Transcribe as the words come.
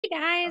Hey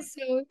guys,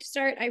 so to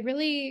start, I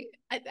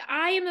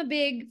am a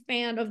big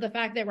fan of the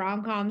fact that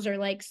rom-coms are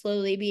like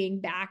slowly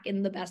being back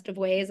in the best of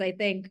ways. I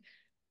think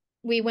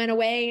we went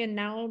away and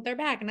now they're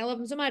back and I love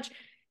them so much.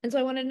 And so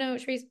I want to know,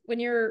 Sherise,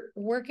 when you're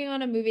working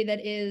on a movie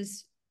that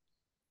is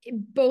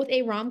both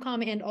a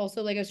rom-com and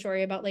also like a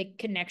story about like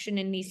connection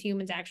and these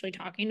humans actually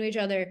talking to each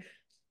other,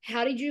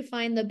 how did you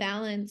find the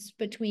balance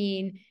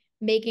between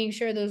making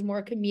sure those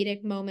more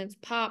comedic moments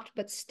popped,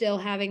 but still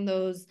having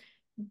those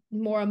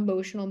more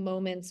emotional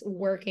moments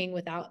working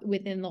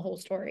within the whole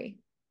story?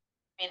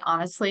 I mean,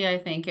 honestly, I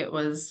think it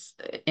was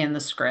in the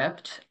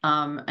script.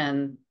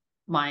 And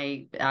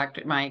my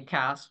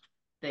cast,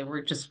 they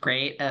were just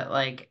great at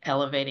like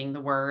elevating the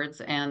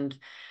words, and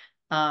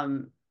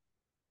um,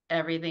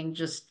 everything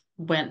just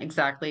went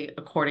exactly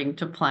according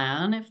to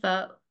plan, if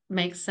that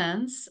makes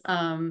sense.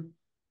 I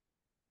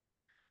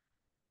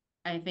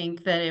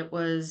think that it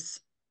was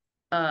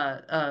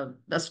a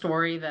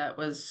story that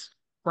was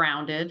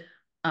grounded.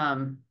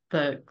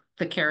 The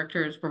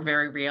characters were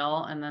very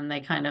real, and then they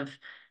kind of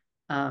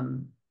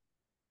um,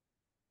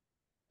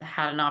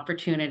 had an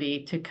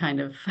opportunity to kind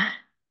of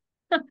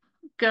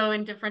go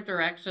in different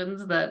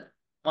directions that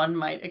one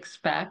might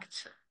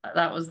expect.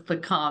 That was the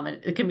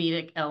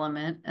comedic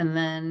element. And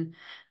then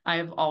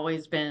I've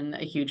always been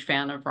a huge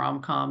fan of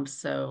rom-coms,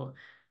 so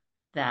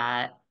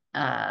that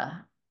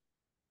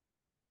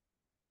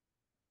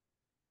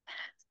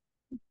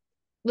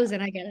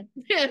Listen, I get it.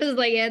 It was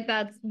like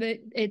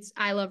it's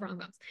I love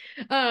rom-coms.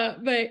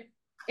 But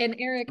and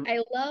Erik,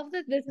 I love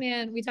that this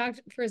man, we talked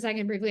for a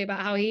second briefly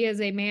about how he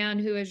is a man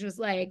who is just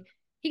like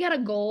he got a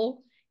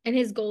goal and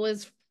his goal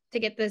is to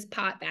get this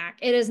pot back.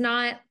 It is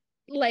not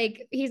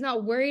like he's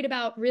not worried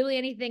about really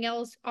anything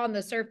else on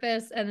the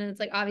surface. And then it's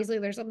like obviously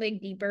there's something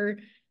deeper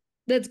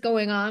that's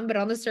going on, but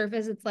on the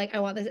surface, it's like I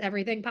want this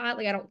everything pot.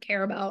 Like I don't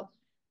care about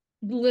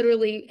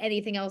literally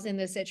anything else in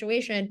this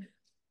situation.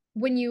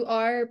 When you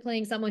are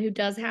playing someone who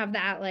does have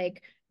that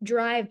like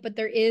drive, but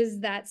there is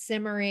that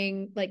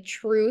simmering like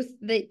truth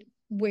that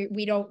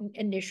we don't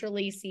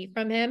initially see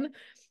from him.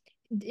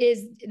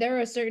 Is there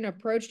a certain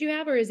approach you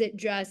have, or is it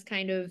just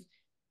kind of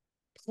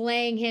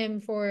playing him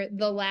for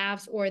the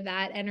laughs or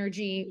that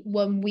energy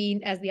when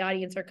we, as the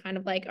audience, are kind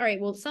of like, all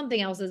right, well,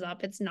 something else is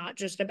up. It's not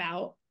just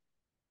about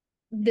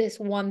this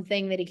one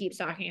thing that he keeps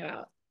talking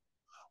about.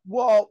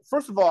 Well,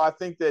 first of all, I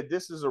think that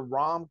this is a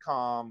rom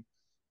com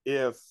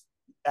if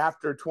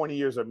after 20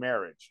 years of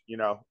marriage, you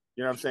know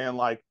what I'm saying?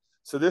 Like,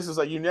 so this is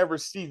like, you never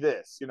see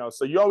this,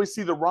 so you always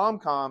see the rom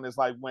com is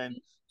like when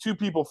two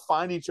people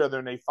find each other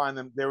and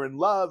they're in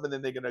love and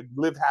then they're going to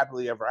live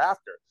happily ever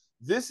after.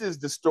 This is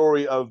the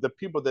story of the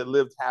people that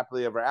lived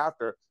happily ever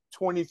after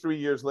 23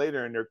 years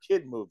later and their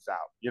kid moves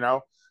out.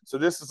 So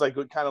this is like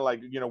kind of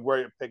like,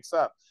 where it picks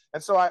up.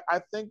 And so I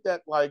think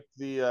that like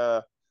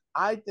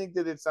I think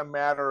that it's a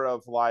matter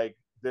of like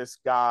this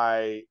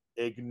guy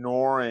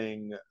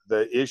ignoring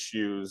the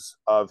issues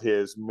of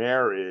his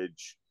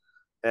marriage.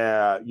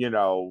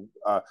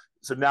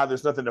 So now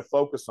there's nothing to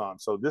focus on.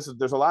 So there's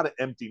a lot of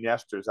empty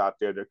nesters out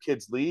there. Their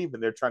kids leave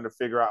and they're trying to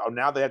figure out. Oh,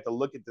 now they have to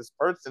look at this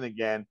person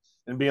again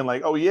and being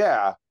like, oh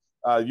yeah,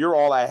 you're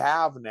all I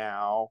have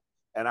now.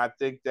 And I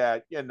think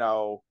that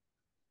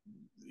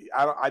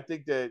I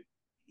think that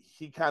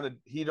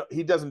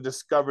he doesn't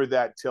discover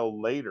that till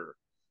later,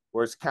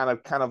 where it's kind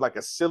of like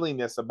a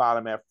silliness about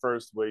him at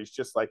first, where he's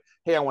just like,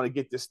 hey, I want to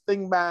get this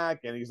thing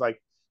back, and he's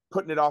like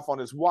putting it off on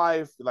his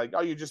wife, like,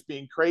 oh, you're just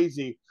being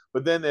crazy.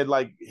 But then it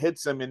like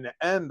hits him in the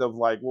end of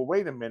like, well,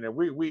 wait a minute,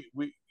 we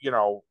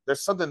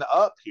there's something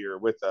up here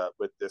with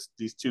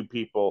these two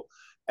people,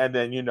 and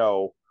then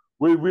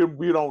we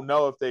don't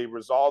know if they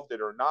resolved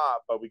it or not,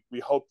 but we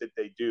hope that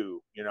they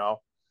do.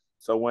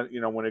 So when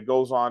it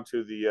goes on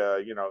to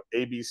the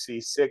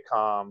ABC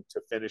sitcom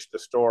to finish the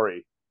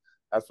story,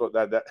 that's what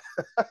that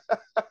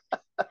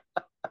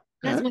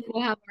That's when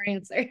we'll have our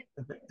answer.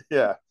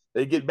 yeah,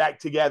 they get back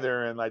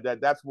together and like that.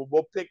 That's what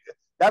we'll pick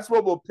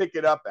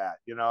it up at.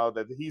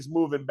 That he's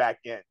moving back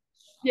in.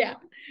 Yeah.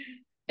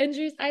 And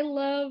just I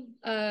love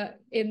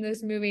in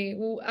this movie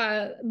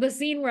the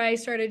scene where I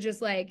started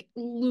just like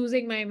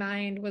losing my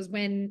mind was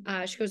when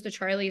she goes to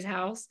Charlie's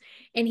house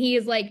and he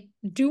is like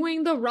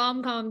doing the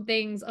rom-com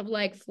things of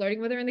like flirting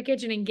with her in the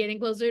kitchen and getting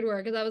closer to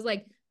her because I was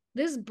like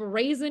this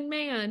brazen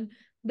man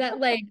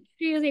that like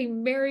she is a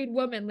married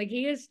woman, like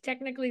he is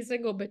technically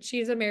single but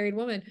she's a married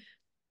woman.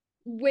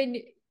 When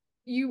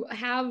you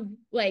have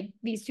like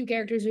these two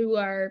characters who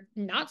are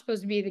not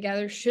supposed to be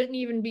together, shouldn't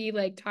even be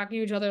like talking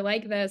to each other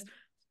like this,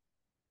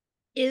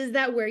 is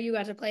that where you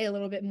got to play a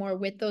little bit more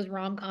with those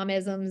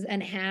rom-comisms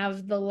and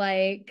have the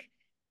like,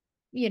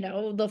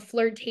 the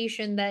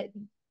flirtation that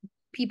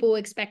people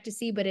expect to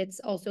see, but it's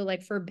also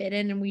like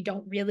forbidden and we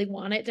don't really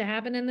want it to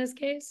happen in this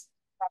case?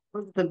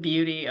 the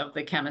beauty of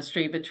the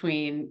chemistry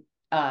between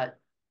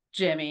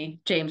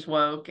James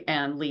Woke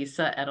and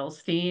Lisa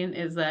Edelstein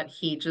is that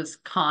he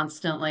just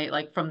constantly,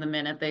 like from the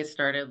minute they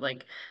started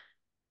like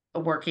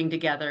working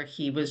together,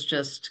 he was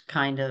just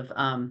kind of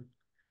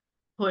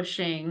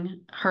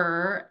pushing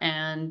her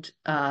and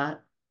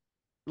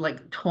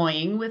like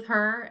toying with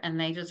her, and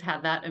they just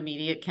had that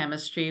immediate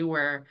chemistry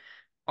where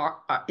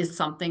is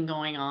something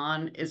going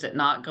on? Is it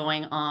not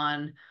going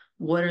on?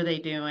 What are they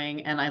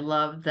doing? And I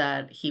love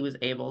that he was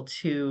able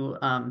to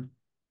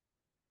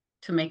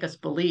make us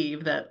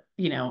believe that,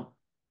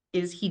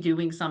 is he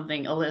doing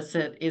something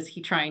illicit? Is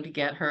he trying to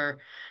get her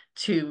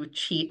to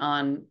cheat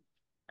on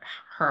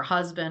her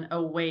husband?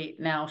 Oh, wait,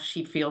 now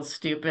she feels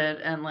stupid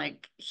and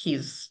like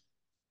he's,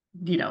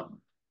 you know,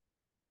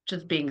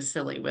 just being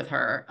silly with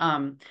her.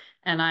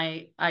 And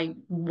I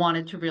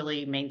wanted to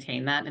really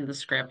maintain that in the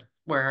script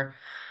where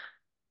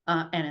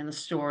and in the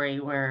story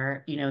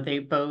where, they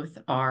both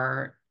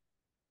are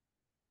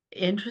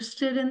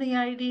interested in the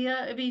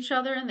idea of each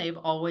other, and they've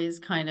always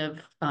kind of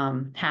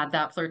had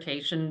that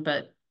flirtation,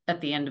 but at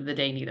the end of the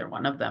day, neither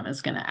one of them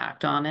is going to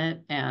act on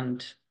it.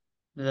 And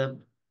the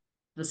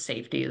the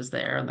safety is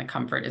there and the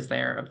comfort is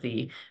there of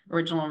the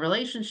original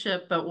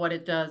relationship. But what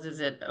it does is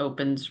it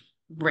opens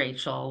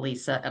Rachel,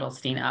 Lisa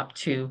Edelstein up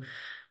to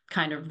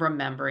kind of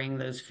remembering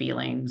those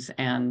feelings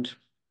and,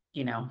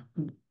 you know,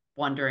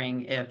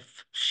 wondering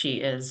if she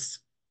is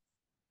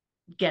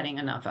getting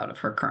enough out of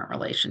her current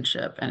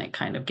relationship. And it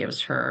kind of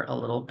gives her a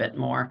little bit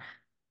more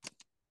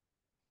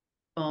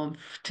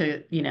oomph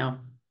to,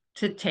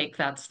 to take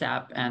that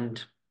step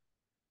and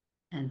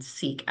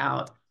seek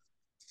out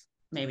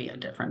maybe a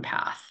different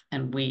path.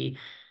 And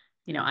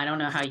I don't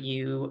know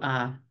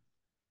how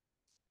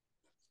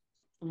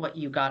what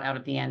you got out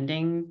of the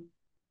ending.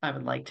 I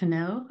would like to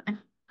know.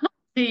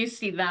 Do you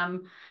see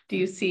them? Do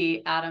you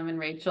see Adam and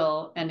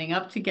Rachel ending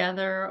up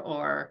together,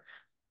 or?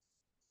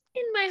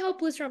 In my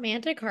hopeless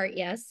romantic heart,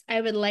 yes.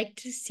 I would like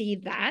to see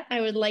that.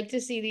 I would like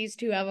to see these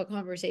two have a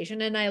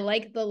conversation. And I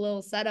like the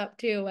little setup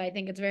too. I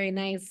think it's very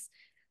nice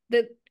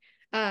that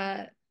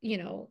uh, you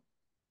know,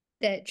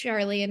 that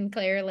Charlie and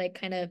Claire like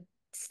kind of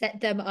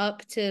set them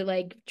up to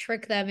like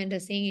trick them into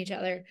seeing each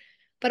other.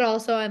 But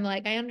also I'm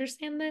like, I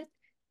understand that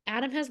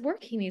Adam has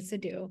work he needs to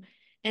do.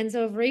 And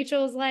so if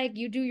Rachel's like,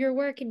 you do your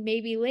work and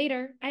maybe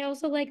later, I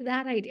also like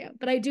that idea.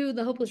 But I do,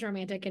 the hopeless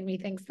romantic in me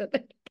thinks that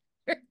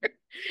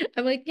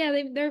I'm like,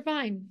 yeah, they're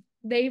fine.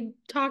 They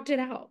talked it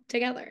out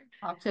together.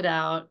 Talked it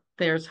out.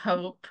 There's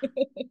hope.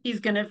 He's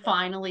going to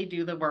finally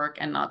do the work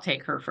and not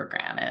take her for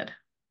granted.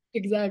 And,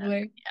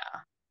 Exactly. yeah.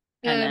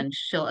 And Um, then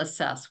she'll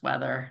assess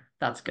whether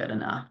that's good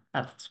enough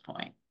at this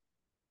point.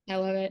 I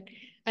love it.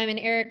 I mean,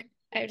 Eric,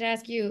 I have to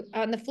ask you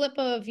on the flip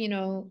of,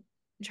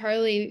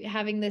 Charlie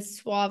having this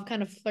suave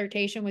kind of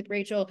flirtation with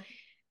Rachel,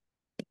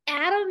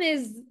 Adam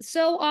is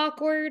so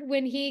awkward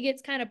when he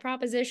gets kind of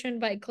propositioned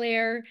by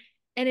Claire.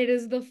 And it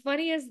is the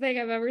funniest thing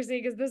I've ever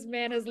seen because this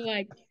man is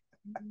like,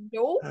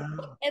 nope.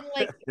 And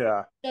like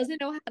Yeah.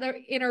 doesn't know how to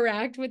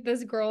interact with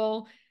this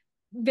girl,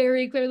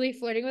 very clearly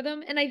flirting with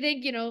him. And I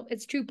think,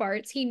 it's two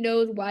parts. He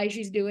knows why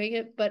she's doing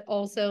it, but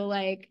also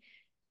like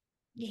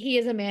he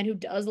is a man who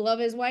does love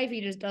his wife.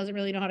 He just doesn't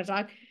really know how to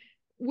talk.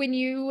 When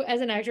you,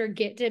 as an actor,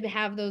 get to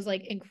have those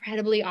like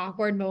incredibly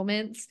awkward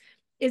moments,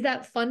 is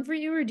that fun for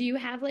you, or do you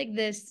have like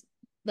this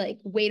like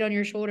weight on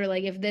your shoulder?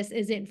 Like, if this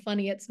isn't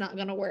funny, it's not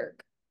gonna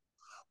work.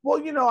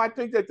 Well, I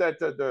think that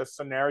the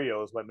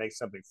scenario is what makes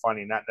something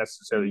funny, not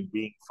necessarily Mhm.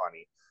 being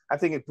funny. I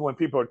think when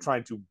people are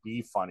trying to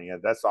be funny,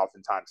 that's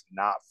oftentimes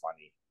not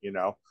funny.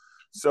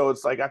 So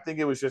it's like I think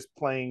it was just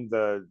playing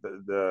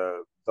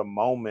the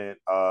moment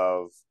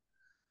of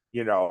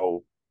you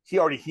know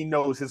he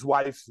knows his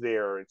wife's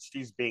there and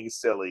she's being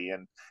silly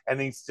and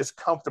he's just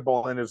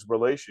comfortable in his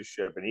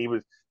relationship and he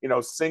was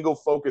single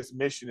focused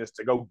mission is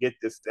to go get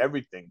this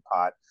everything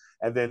pot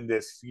and then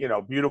this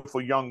beautiful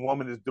young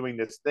woman is doing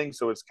this thing,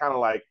 so it's kind of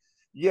like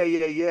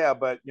yeah,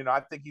 but I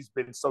think he's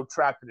been so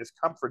trapped in his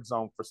comfort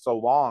zone for so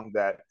long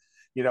that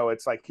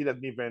it's like he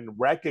doesn't even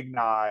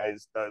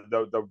recognize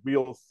the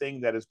real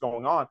thing that is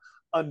going on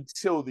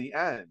until the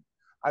end.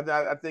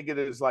 I think it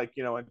is like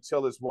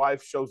until his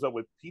wife shows up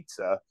with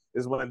pizza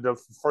is when the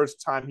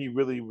first time he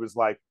really was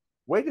like,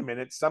 wait a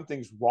minute,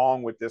 something's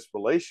wrong with this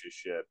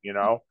relationship,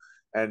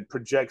 and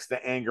projects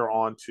the anger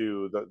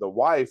onto the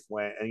wife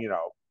when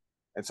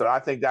and so I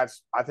think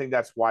that's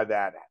why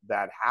that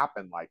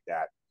happened like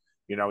that,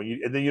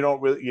 and then you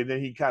don't really, and then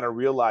he kind of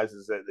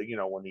realizes that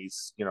when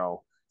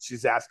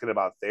she's asking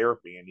about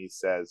therapy and he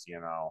says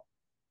it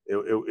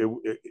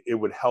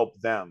would help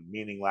them,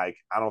 meaning like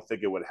I don't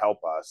think it would help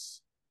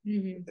us,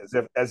 Mhm.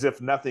 as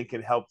if nothing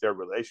can help their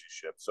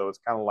relationship. So it's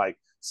kind of like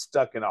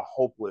stuck in a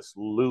hopeless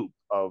loop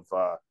of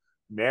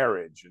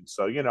marriage. And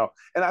so,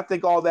 and I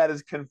think all that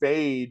is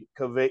conveyed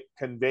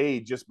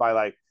just by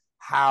like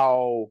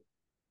how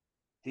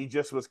he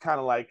just was kind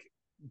of like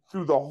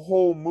through the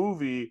whole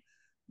movie,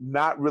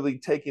 not really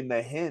taking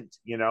the hint,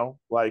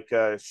 like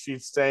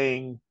she's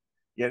saying,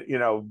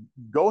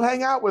 go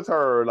hang out with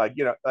her. Like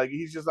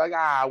he's just like,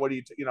 what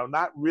do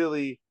not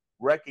really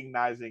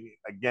recognizing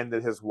again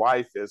that his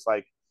wife is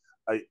like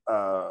a,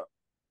 uh,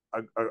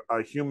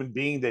 a human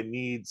being that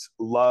needs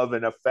love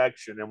and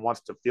affection and wants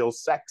to feel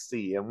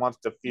sexy and wants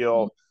to Mhm.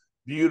 feel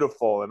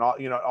beautiful and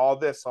all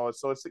this. So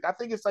it's like I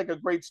think it's like a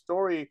great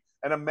story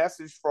and a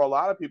message for a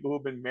lot of people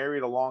who've been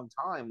married a long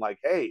time. Like,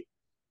 hey,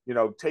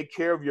 take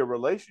care of your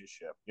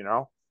relationship.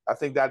 I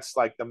think that's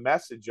like the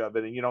message of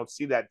it, and you don't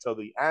see that till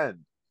the end.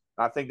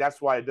 And I think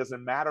that's why it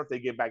doesn't matter if they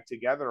get back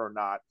together or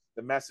not.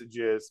 The message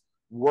is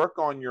work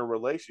on your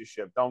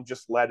relationship. Don't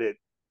just let it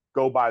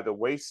go by the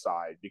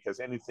wayside, because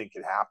anything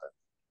can happen.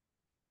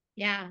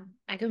 Yeah,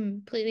 I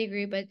completely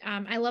agree. But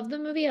I love the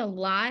movie a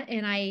lot,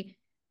 and I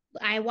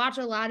watch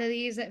a lot of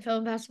these at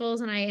film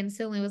festivals, and I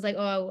instantly was like,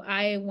 oh,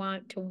 I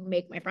want to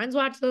make my friends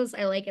watch this.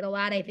 I like it a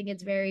lot. I think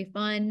it's very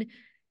fun.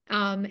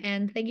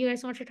 And thank you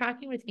guys so much for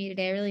talking with me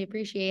today. I really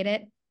appreciate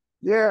it.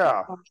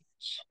 Yeah.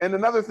 And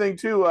another thing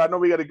too, I know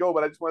we got to go,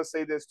 but I just want to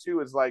say this too,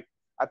 is like,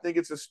 I think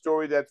it's a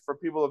story that for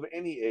people of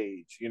any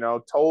age,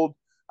 told.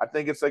 I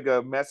think it's like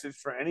a message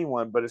for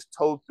anyone, but it's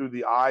told through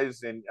the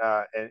eyes and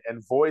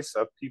voice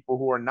of people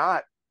who are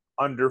not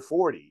under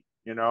 40.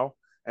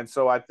 And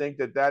so I think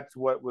that that's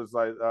what was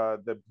like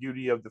the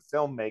beauty of the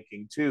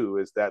filmmaking too,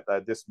 is that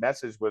this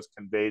message was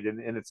conveyed,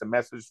 and it's a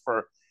message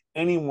for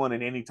anyone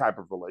in any type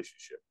of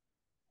relationship.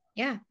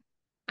 Yeah,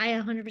 I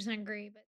 100% agree. But